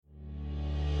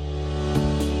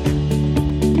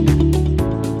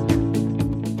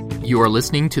You are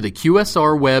listening to the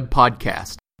QSR Web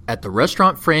podcast. At the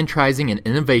Restaurant Franchising and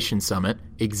Innovation Summit,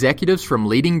 executives from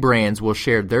leading brands will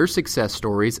share their success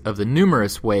stories of the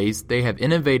numerous ways they have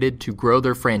innovated to grow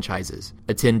their franchises.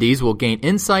 Attendees will gain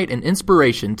insight and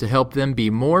inspiration to help them be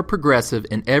more progressive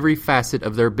in every facet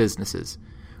of their businesses.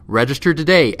 Register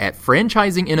today at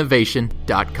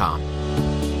franchisinginnovation.com.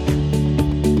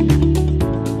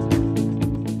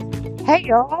 Hey,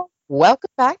 y'all. Welcome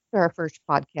back to our first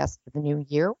podcast of the new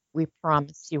year. We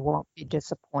promise you won't be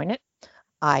disappointed.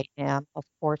 I am, of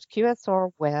course,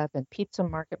 QSR Web and Pizza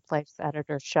Marketplace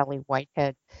editor Shelley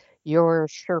Whitehead, your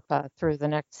Sherpa through the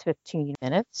next 15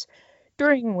 minutes,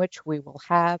 during which we will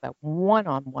have a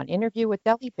one-on-one interview with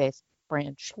deli-based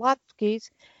brand Schlotzsky's,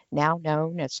 now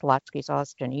known as Schlotzsky's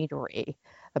Austin Eatery,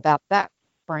 about that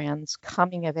brand's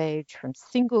coming of age from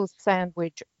single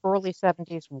sandwich early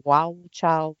 70s wild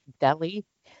child deli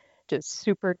to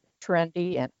super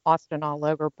trendy and Austin all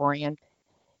over brand.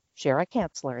 Shara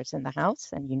Kanzler is in the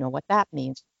house, and you know what that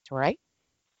means, right?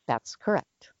 That's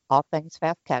correct. All things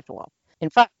fast casual. In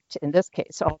fact, in this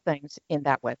case, all things in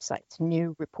that website's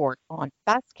new report on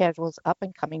fast casual's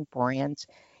up-and-coming brands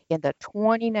in the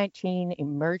 2019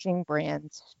 Emerging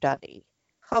Brands Study.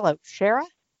 Hello, Shara.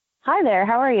 Hi there.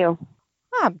 How are you?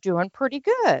 I'm doing pretty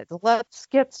good. Let's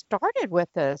get started with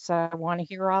this. I want to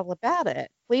hear all about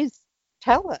it. Please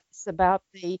tell us about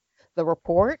the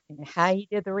report and how you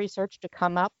did the research to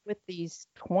come up with these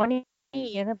 20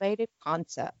 innovative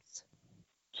concepts.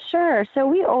 Sure. So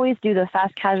we always do the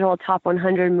fast casual top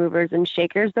 100 movers and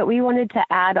shakers, but we wanted to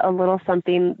add a little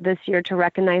something this year to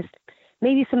recognize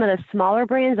maybe some of the smaller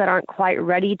brands that aren't quite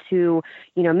ready to,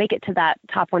 make it to that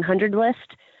top 100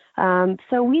 list.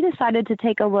 So we decided to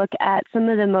take a look at some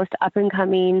of the most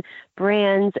up-and-coming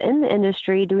brands in the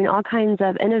industry doing all kinds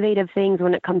of innovative things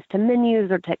when it comes to menus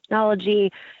or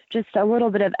technology, just a little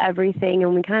bit of everything.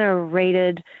 And we kind of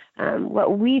rated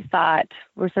what we thought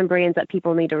were some brands that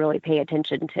people need to really pay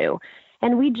attention to.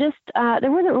 And we just,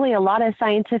 there wasn't really a lot of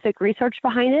scientific research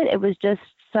behind it. It was just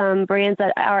some brands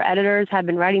that our editors had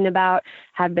been writing about,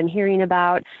 had been hearing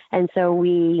about. And so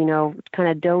we, kind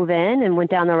of dove in and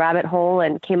went down the rabbit hole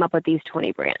and came up with these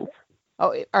 20 brands.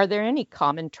 Oh, are there any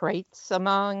common traits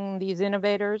among these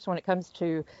innovators when it comes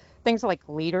to things like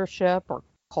leadership or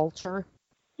culture?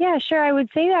 Yeah, sure. I would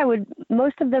say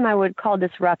most of them I would call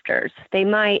disruptors. They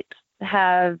might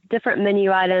have different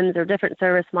menu items or different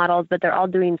service models, but they're all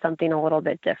doing something a little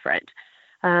bit different.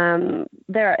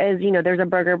 There is, there's a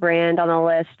burger brand on the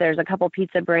list. There's a couple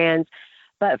pizza brands,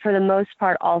 but for the most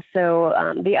part, also,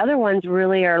 the other ones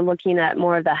really are looking at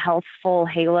more of the healthful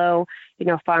halo,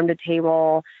 farm to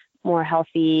table, more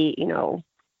healthy,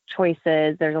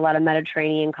 choices. There's a lot of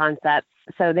Mediterranean concepts.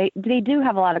 So they do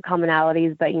have a lot of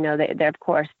commonalities, but, they're, of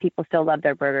course, people still love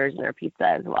their burgers and their pizza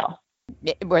as well.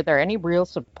 Were there any real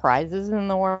surprises in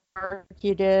the work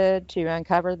you did to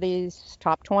uncover these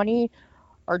top 20?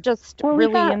 Or just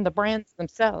in the brands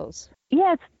themselves?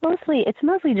 Yeah, it's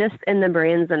mostly just in the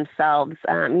brands themselves.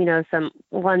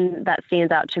 One that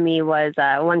stands out to me was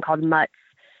one called Mutt's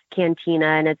Cantina,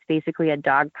 and it's basically a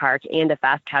dog park and a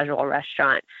fast casual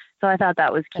restaurant. So I thought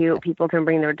that was cute. People can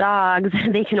bring their dogs.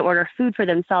 They can order food for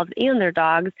themselves and their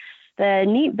dogs. The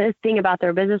neat thing about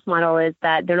their business model is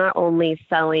that they're not only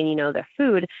selling, their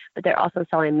food, but they're also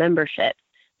selling memberships.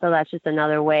 So that's just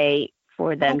another way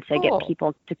for them to get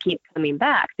people to keep coming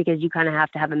back, because you kind of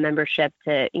have to have a membership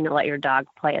to, let your dog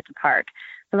play at the park.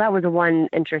 So that was one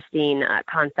interesting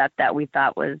concept that we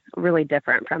thought was really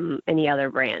different from any other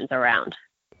brands around.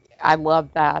 I love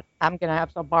that. I'm going to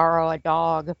have to borrow a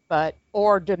dog,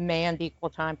 or demand equal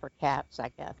time for cats,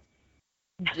 I guess.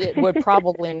 It would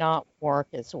probably not work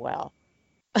as well.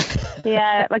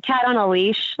 Yeah, a cat on a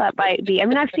leash, that might be.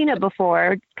 I've seen it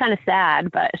before. It's kind of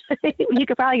sad, but you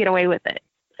could probably get away with it.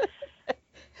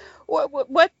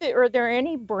 Are there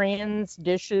any brands,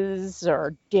 dishes,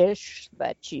 or dish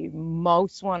that you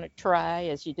most want to try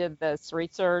as you did this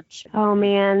research? Oh,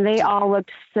 man, they all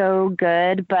looked so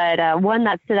good. But one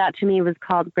that stood out to me was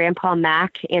called Grandpa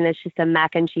Mac, and it's just a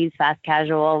mac and cheese fast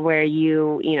casual where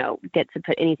you get to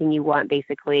put anything you want,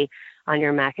 basically, on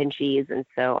your mac and cheese. And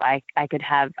so I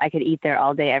could eat there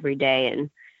all day, every day, and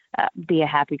be a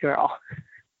happy girl.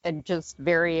 And just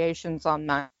variations on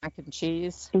mac and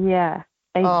cheese? Yeah.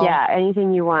 Yeah,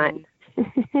 anything you want.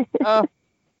 Oh,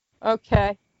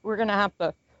 okay. We're gonna have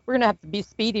to be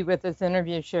speedy with this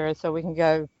interview, Shara, so we can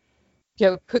go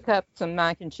cook up some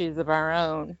mac and cheese of our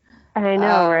own. I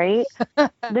know, right?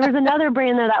 There was another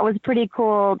brand there that was pretty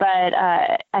cool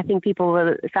that I think people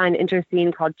will find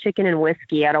interesting called Chicken and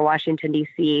Whiskey out of Washington,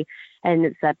 D.C., and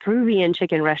it's a Peruvian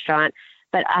chicken restaurant.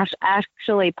 but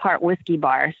actually part whiskey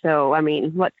bar. So, I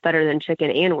mean, what's better than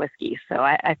chicken and whiskey? So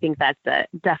I think that's a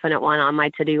definite one on my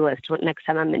to-do list next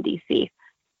time I'm in DC.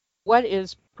 What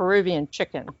is Peruvian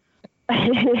chicken?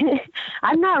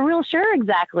 I'm not real sure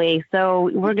exactly,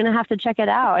 so we're going to have to check it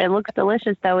out. It looks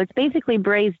delicious, though. It's basically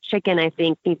braised chicken, I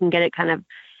think. You can get it kind of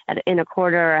in a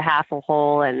quarter or a half a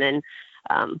whole, and then,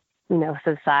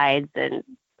 some sides, and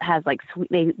has like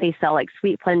they sell like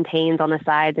sweet plantains on the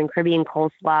sides and Caribbean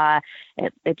coleslaw.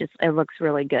 It looks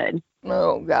really good.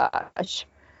 Oh gosh.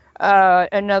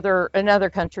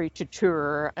 Another country to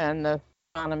tour, and the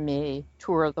economy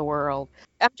tour of the world.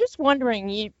 I'm just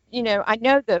wondering, I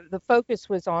know the focus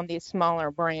was on these smaller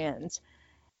brands,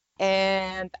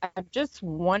 and I'm just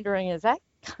wondering, is that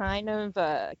kind of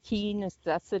a key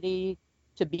necessity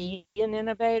to be an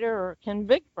innovator, or can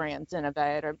big brands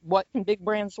innovate, or what can big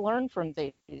brands learn from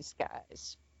these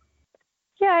guys?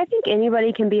 Yeah, I think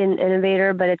anybody can be an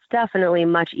innovator, but it's definitely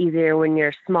much easier when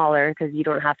you're smaller because you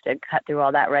don't have to cut through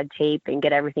all that red tape and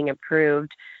get everything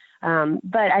approved.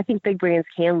 But I think big brands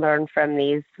can learn from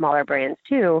these smaller brands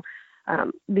too.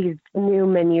 These new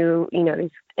menu,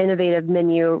 these innovative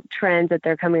menu trends that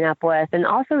they're coming up with, and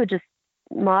also just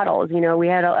models. We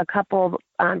had a couple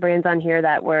brands on here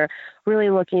that were really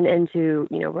looking into,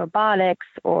 robotics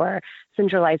or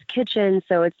centralized kitchens.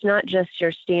 So it's not just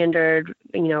your standard,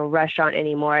 restaurant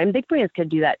anymore. And big brands could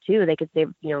do that too. They could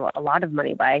save, a lot of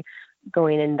money by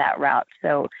going in that route.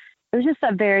 So it was just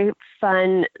a very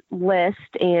fun list.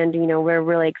 And, we're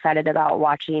really excited about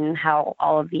watching how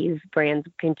all of these brands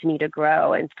continue to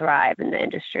grow and thrive in the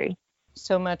industry.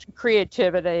 So much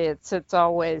creativity. It's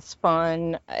always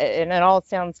fun, and it all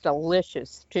sounds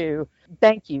delicious too.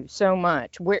 Thank you so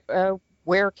much.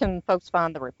 Where can folks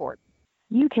find the report?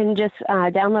 You can just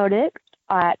download it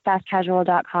at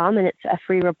fastcasual.com, and it's a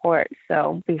free report.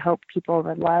 So we hope people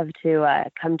would love to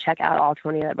come check out all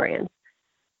 20 of the brands.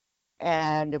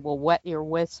 And it will wet your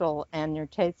whistle and your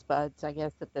taste buds, I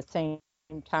guess, at the same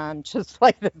time, just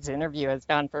like this interview has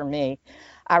done for me.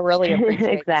 I really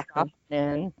appreciate exactly. you stopping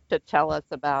in to tell us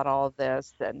about all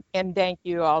this, and thank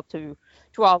you all to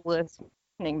all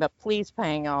listening. But please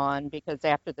hang on, because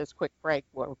after this quick break,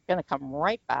 we're going to come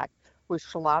right back with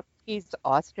Schlotzsky's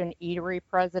Austin Eatery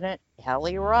president,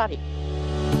 Kelly Roddy.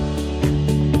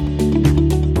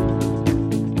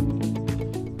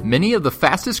 Many of the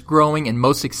fastest growing and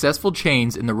most successful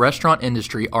chains in the restaurant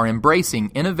industry are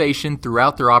embracing innovation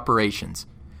throughout their operations.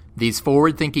 These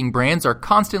forward-thinking brands are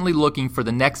constantly looking for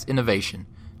the next innovation,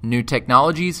 new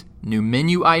technologies, new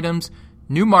menu items,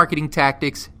 new marketing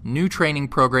tactics, new training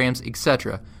programs,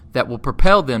 etc., that will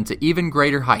propel them to even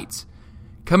greater heights.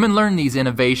 Come and learn these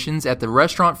innovations at the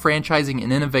Restaurant Franchising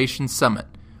and Innovation Summit.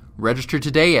 Register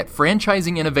today at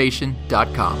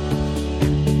franchisinginnovation.com.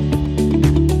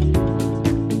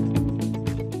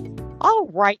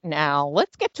 Right now,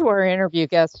 let's get to our interview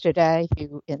guest today,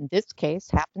 who in this case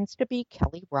happens to be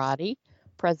Kelly Roddy,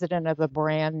 president of a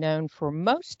brand known for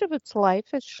most of its life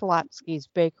as Schlotzsky's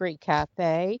Bakery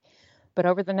Cafe. But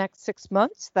over the next 6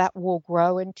 months, that will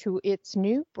grow into its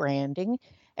new branding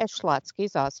as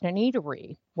Schlotzsky's Austin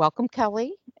Eatery. Welcome,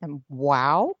 Kelly. And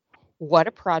wow, what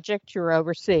a project you're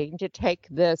overseeing to take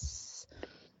this,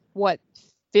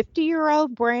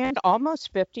 50-year-old brand,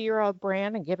 almost 50-year-old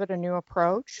brand, and give it a new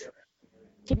approach.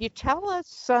 Can you tell us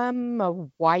some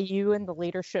of why you and the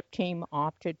leadership team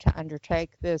opted to undertake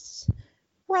this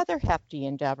rather hefty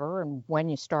endeavor, and when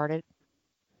you started?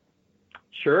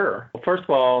 Sure. Well, first of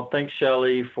all, thanks,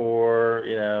 Shelley, for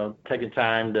taking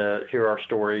time to hear our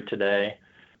story today.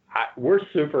 We're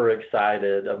super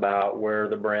excited about where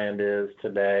the brand is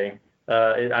today.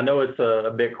 I know it's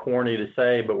a bit corny to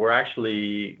say, but we're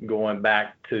actually going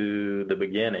back to the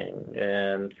beginning.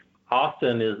 And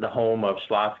Austin is the home of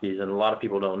Schlotzsky's, and a lot of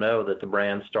people don't know that the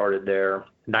brand started there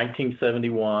in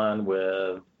 1971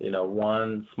 with,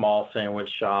 one small sandwich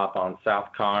shop on South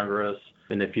Congress.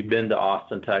 And if you've been to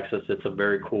Austin, Texas, it's a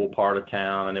very cool part of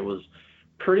town, and it was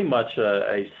pretty much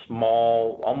a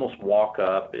small, almost walk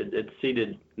up. It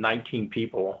seated 19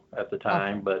 people at the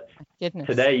time, but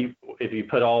today, if you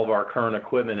put all of our current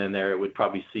equipment in there, it would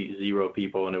probably seat 0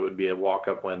 people, and it would be a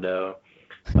walk-up window.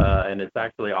 And it's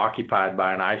actually occupied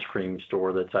by an ice cream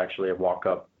store that's actually a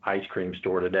walk-up ice cream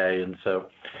store today. And so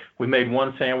we made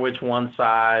one sandwich, one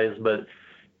size, but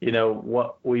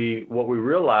what we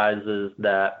realize is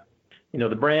that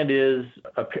the brand is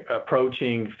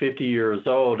approaching 50 years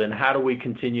old, and how do we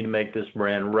continue to make this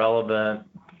brand relevant,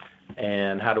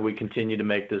 and how do we continue to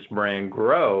make this brand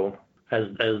grow as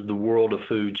the world of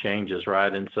food changes,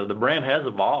 right? And so the brand has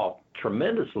evolved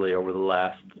tremendously over the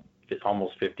last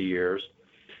almost 50 years.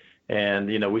 And,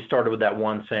 we started with that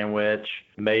one sandwich,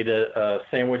 made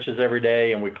sandwiches every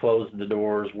day, and we closed the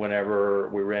doors whenever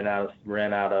we ran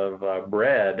out of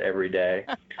bread every day.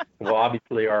 Well,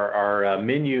 obviously our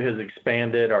menu has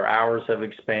expanded, our hours have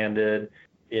expanded.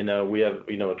 We have,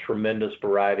 a tremendous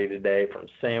variety today, from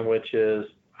sandwiches,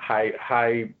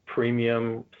 high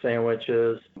premium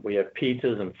sandwiches. We have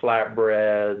pizzas and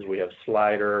flatbreads. We have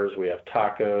sliders. We have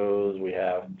tacos. We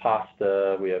have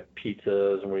pasta. We have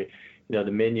pizzas, and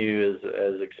the menu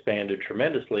has expanded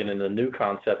tremendously. And in the new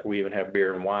concept, we even have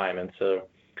beer and wine. And so,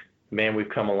 man, we've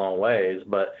come a long ways.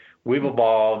 But we've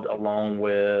evolved along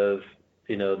with,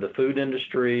 the food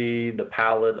industry, the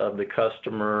palate of the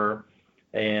customer,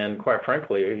 and quite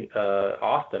frankly,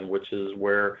 Austin, which is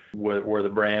where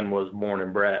the brand was born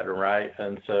and bred, right?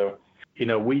 And so,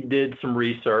 we did some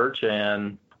research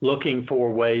and looking for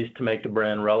ways to make the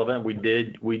brand relevant. We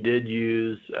did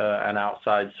use an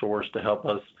outside source to help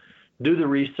us do the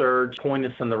research, point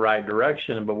us in the right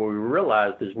direction. But what we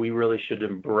realized is we really should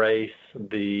embrace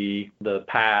the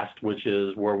past, which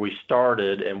is where we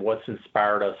started and what's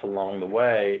inspired us along the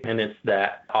way. And it's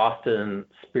that Austin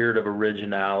spirit of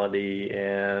originality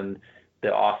and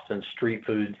the Austin street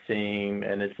food scene.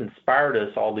 And it's inspired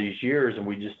us all these years, and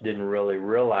we just didn't really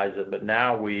realize it. But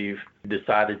now we've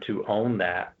decided to own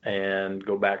that and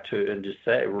go back to and just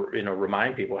say,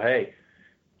 remind people, hey,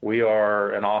 we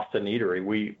are an Austin eatery.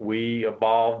 We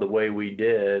evolved the way we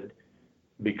did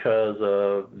because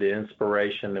of the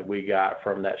inspiration that we got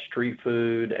from that street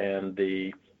food and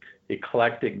the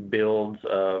eclectic builds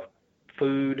of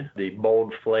food, the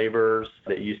bold flavors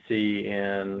that you see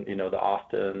in, the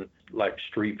Austin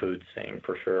street food scene,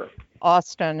 for sure.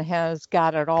 Austin has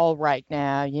got it all right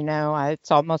now.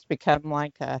 It's almost become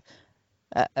like a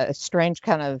strange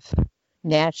kind of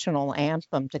national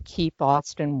anthem to keep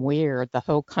Austin weird. The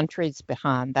whole country's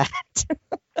behind that.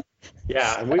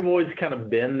 Yeah, and we've always kind of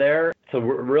been there. So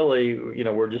we're really,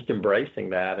 we're just embracing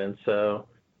that. And so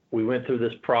we went through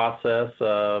this process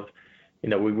of, we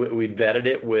vetted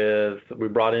it we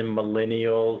brought in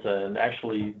millennials and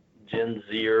actually Gen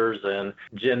Zers and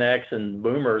Gen X and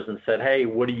boomers and said, hey,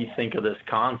 what do you think of this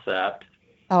concept?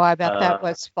 Oh, I bet that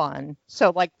was fun.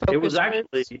 So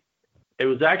it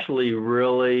was actually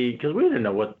really, because we didn't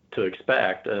know what to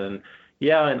expect. And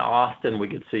yeah, in Austin, we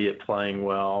could see it playing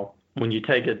well. When you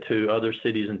take it to other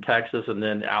cities in Texas and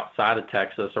then outside of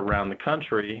Texas around the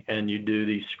country, and you do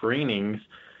these screenings,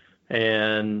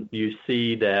 and you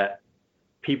see that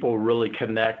people really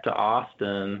connect to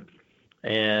Austin,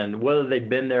 and whether they've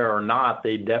been there or not,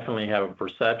 they definitely have a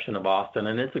perception of Austin,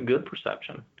 and it's a good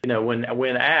perception.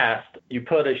 When asked, you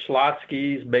put a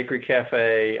Schlotzsky's Bakery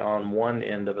Cafe on one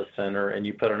end of a center and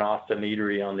you put an Austin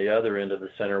Eatery on the other end of the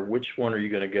center, which one are you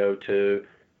going to go to?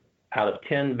 Out of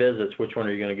 10 visits, which one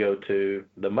are you going to go to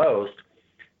the most?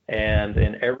 And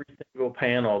in every single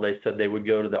panel, they said they would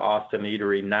go to the Austin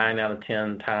Eatery 9 out of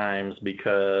 10 times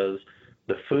because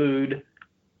the food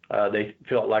they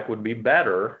felt like would be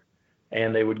better.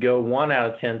 And they would go 1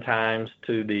 out of 10 times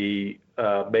to the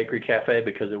Bakery Cafe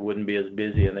because it wouldn't be as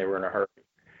busy and they were in a hurry.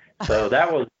 So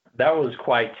that was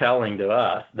quite telling to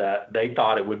us that they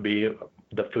thought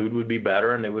the food would be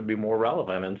better and it would be more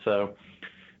relevant. And so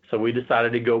we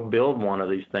decided to go build one of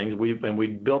these things. We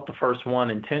built the first one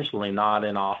intentionally, not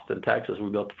in Austin, Texas. We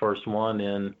built the first one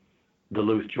in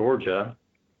Duluth, Georgia.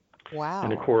 Wow.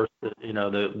 And of course,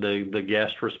 the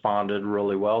guests responded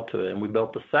really well to it. And we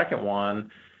built the second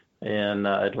one in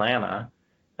Atlanta,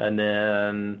 and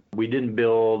then we didn't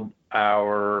build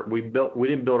our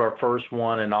first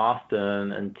one in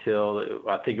Austin until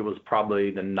I think it was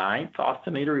probably the 9th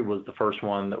Austin Eatery was the first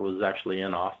one that was actually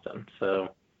in Austin.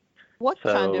 What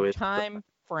kind of time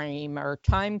frame or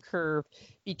time curve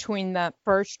between that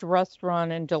first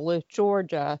restaurant in Duluth,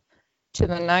 Georgia, to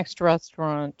the next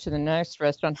restaurant,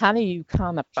 how do you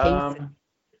kind of pace it?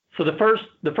 So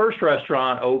the first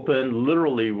restaurant opened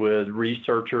literally with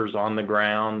researchers on the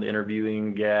ground,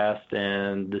 interviewing guests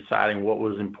and deciding what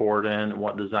was important,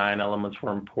 what design elements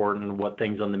were important, what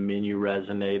things on the menu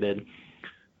resonated.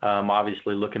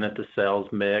 Obviously looking at the sales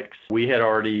mix. We had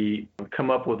already come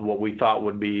up with what we thought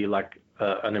would be like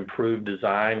an improved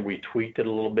design. We tweaked it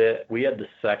a little bit. We had the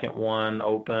second one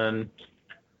open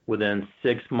within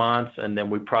 6 months, and then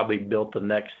we probably built the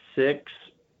next 6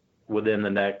 within the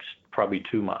next probably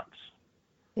 2 months.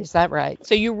 Is that right?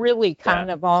 So you really kind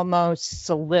of almost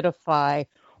solidify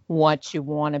what you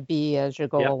want to be as you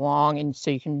go along, and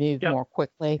so you can move more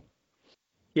quickly.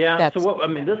 Yeah. This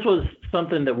was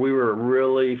something that we were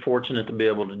really fortunate to be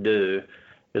able to do,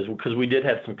 is because we did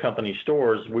have some company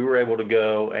stores. We were able to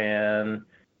go and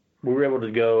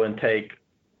take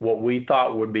what we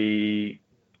thought would be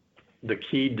the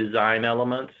key design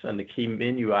elements and the key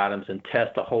menu items and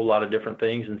test a whole lot of different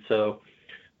things. And so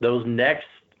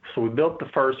so we built the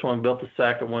first one, built the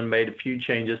second one, made a few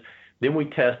changes. Then we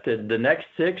tested the next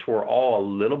 6 were all a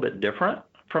little bit different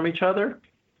from each other.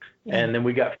 Yeah. And then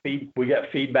we got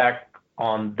feedback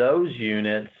on those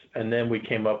units, and then we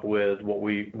came up with what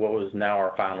was now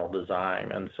our final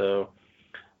design. And so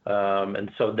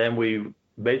then we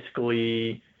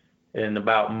basically, in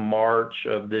about March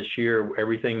of this year,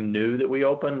 everything new that we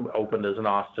opened as an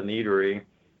Austin Eatery.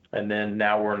 And then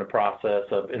now we're in the process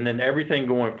and then everything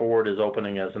going forward is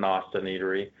opening as an Austin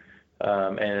Eatery.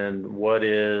 And what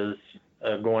is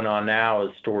going on now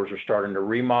is stores are starting to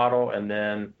remodel. And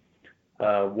then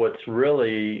what's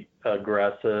really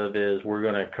aggressive is we're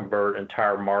going to convert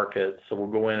entire markets. So we'll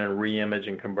go in and reimage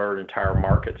and convert entire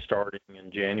markets starting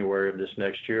in January of this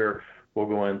next year. We'll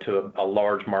go into a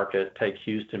large market, take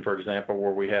Houston, for example,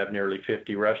 where we have nearly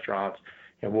 50 restaurants,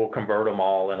 and we'll convert them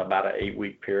all in about an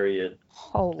 8-week period.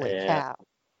 Holy cow.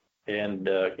 And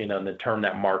then turn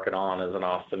that market on as an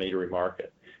Austin Eatery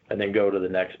market, and then go to the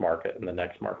next market and the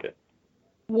next market.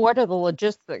 What are the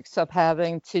logistics of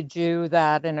having to do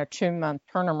that in a 2-month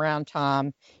turnaround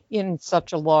time in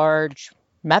such a large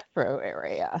metro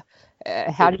area?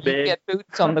 How do you get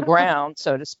boots on the ground,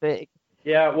 so to speak?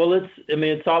 Yeah, well,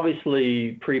 it's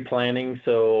obviously pre-planning.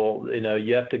 So,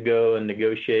 you have to go and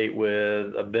negotiate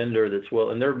with a vendor that's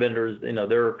and there are vendors,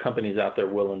 there are companies out there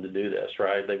willing to do this,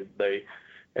 right?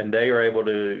 They are able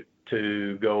to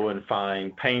go and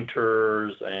find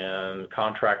painters and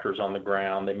contractors on the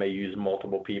ground. They may use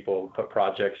multiple people, put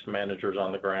projects managers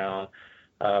on the ground.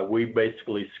 We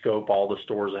basically scope all the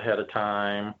stores ahead of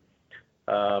time,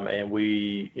 and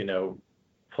we,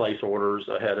 place orders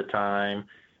ahead of time.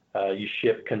 You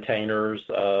ship containers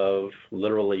of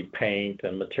literally paint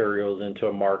and materials into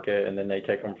a market, and then they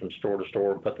take them from store to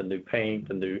store and put the new paint,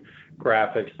 the new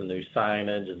graphics, the new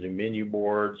signage, the new menu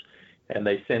boards, and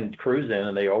they send crews in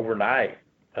and they overnight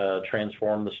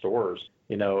transform the stores,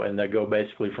 and they go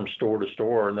basically from store to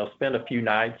store, and they'll spend a few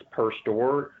nights per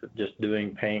store just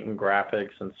doing paint and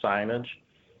graphics and signage.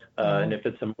 And if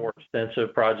it's a more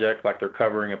extensive project, like they're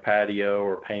covering a patio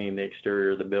or painting the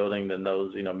exterior of the building, then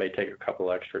those, may take a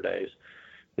couple extra days.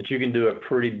 But you can do a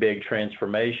pretty big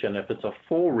transformation. If it's a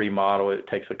full remodel, it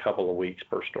takes a couple of weeks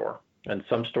per store. And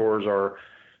some stores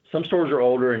are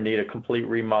older and need a complete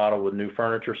remodel with new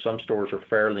furniture. Some stores are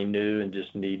fairly new and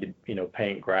just need,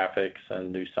 paint, graphics,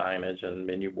 and new signage and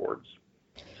menu boards.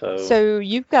 So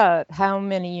you've got how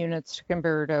many units to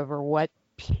convert over what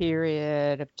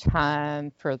period of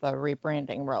time for the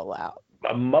rebranding rollout?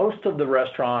 Most of the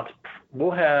restaurants,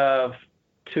 we'll have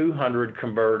 200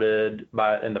 converted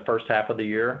in the first half of the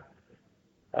year.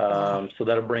 So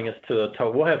that'll bring us to a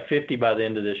total. We'll have 50 by the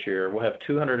end of this year. We'll have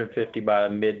 250 by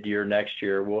mid-year next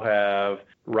year. We'll have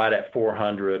right at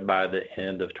 400 by the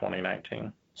end of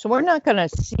 2019. So we're not going to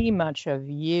see much of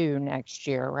you next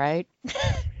year, right?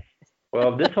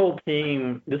 Well, this whole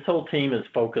team is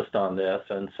focused on this,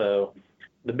 and so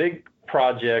the big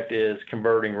project is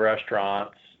converting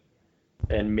restaurants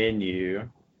and menu.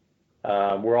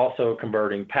 We're also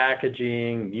converting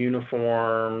packaging,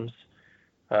 uniforms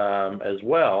as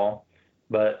well.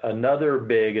 But another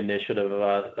big initiative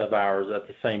of ours at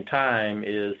the same time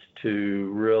is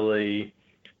to really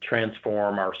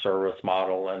transform our service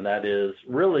model. And that is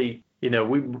really,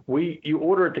 you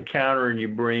order at the counter and you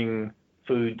bring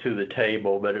food to the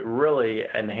table, but it really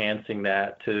enhancing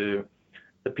that to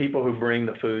the people who bring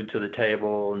the food to the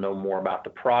table know more about the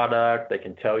product. They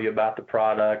can tell you about the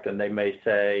product, and they may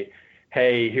say,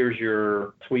 hey, here's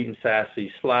your sweet and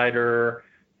sassy slider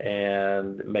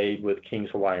and made with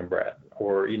King's Hawaiian bread.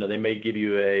 Or, they may give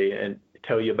you and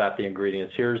tell you about the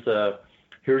ingredients. Here's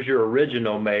your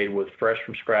original made with fresh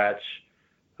from scratch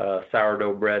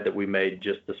sourdough bread that we made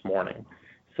just this morning.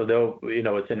 So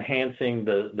it's enhancing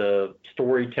the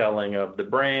storytelling of the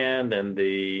brand and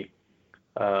the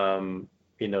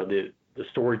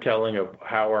storytelling of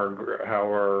how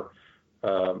our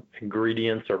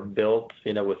ingredients are built,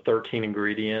 with 13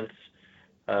 ingredients.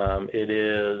 It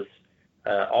is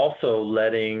also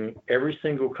letting every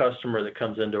single customer that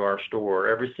comes into our store,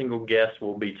 every single guest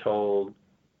will be told,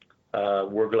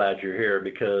 we're glad you're here,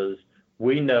 because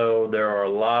we know there are a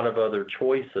lot of other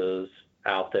choices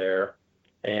out there,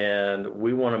 and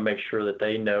we want to make sure that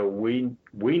they know we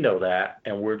know that,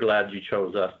 and we're glad you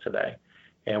chose us today.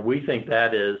 And we think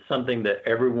that is something that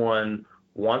everyone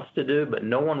wants to do, but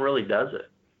no one really does it.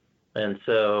 And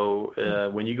so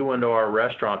when you go into our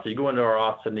restaurants, you go into our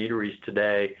Austin Eateries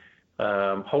today,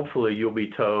 hopefully you'll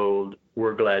be told,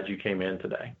 we're glad you came in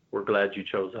today. We're glad you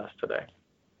chose us today.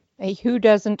 Hey, who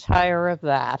doesn't tire of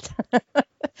that?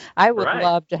 I would Right.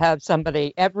 love to have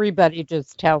everybody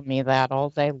just tell me that all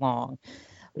day long.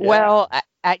 Yeah. Well,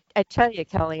 I tell you,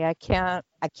 Kelly, I can't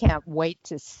wait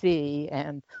to see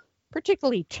and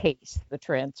particularly taste the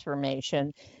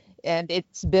transformation. And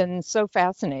it's been so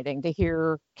fascinating to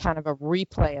hear kind of a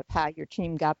replay of how your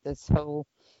team got this whole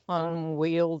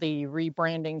unwieldy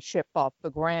rebranding ship off the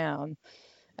ground.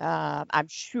 I'm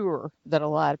sure that a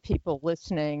lot of people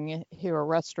listening who are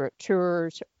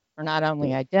restaurateurs are not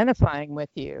only identifying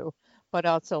with you, but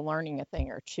also learning a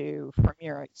thing or two from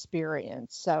your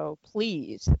experience. So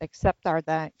please accept our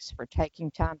thanks for taking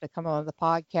time to come on the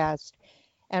podcast.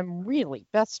 And really,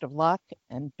 best of luck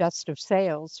and best of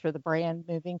sales for the brand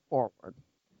moving forward.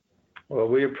 Well,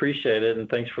 we appreciate it, and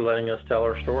thanks for letting us tell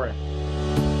our story.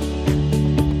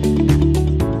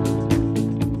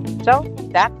 So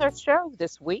that's our show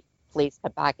this week. Please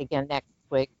come back again next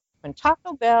week when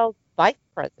Taco Bell's Vice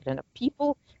President of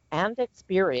People and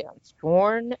Experience,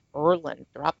 Jorn Erlin,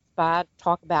 drops by to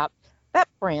talk about that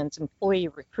brand's employee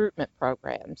recruitment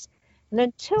programs. And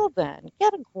until then,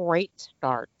 get a great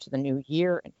start to the new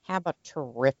year and have a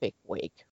terrific week.